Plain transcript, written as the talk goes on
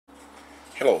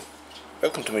Hello,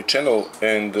 welcome to my channel,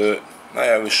 and now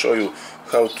I will show you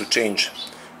how to change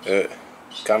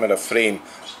camera frame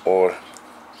or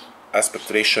aspect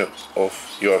ratio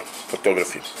of your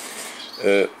photography.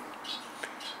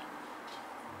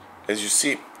 As you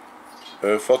see,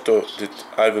 a photo that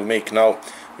I will make now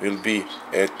will be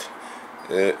at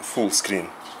full screen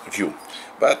view,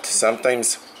 but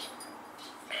sometimes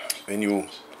when you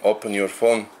open your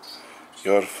phone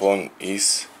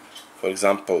is, for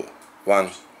example,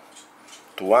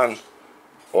 1:1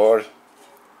 or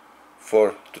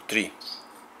 4:3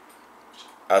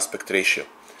 aspect ratio,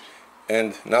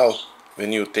 and now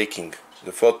when you're taking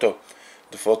the photo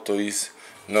is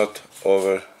not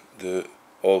over the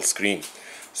whole screen.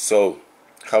 So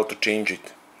how to change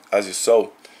it? As you saw,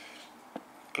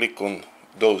 click on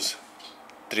those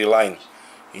three lines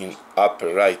in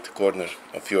upper right corner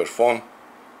of your phone.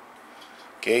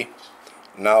 Okay,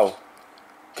 now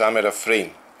camera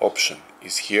frame option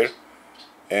is here,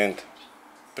 and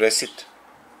press it.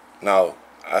 Now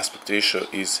aspect ratio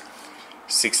is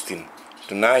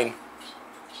 16:9.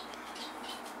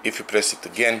 If you press it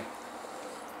again,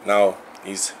 now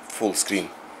is full screen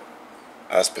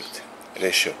aspect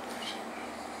ratio.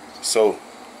 So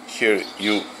here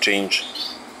you change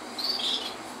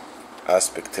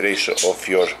aspect ratio of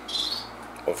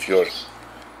your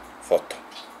photo.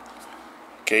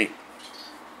 Okay,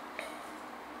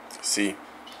 see,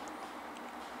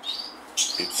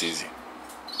 it's easy.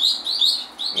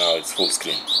 Now it's full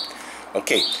screen.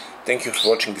 Okay, thank you for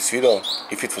watching this video.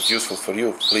 If it was useful for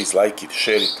you, please like it,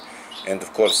 share it, and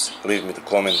of course leave me the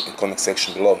comment in comment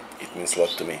section below. It means a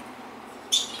lot to me.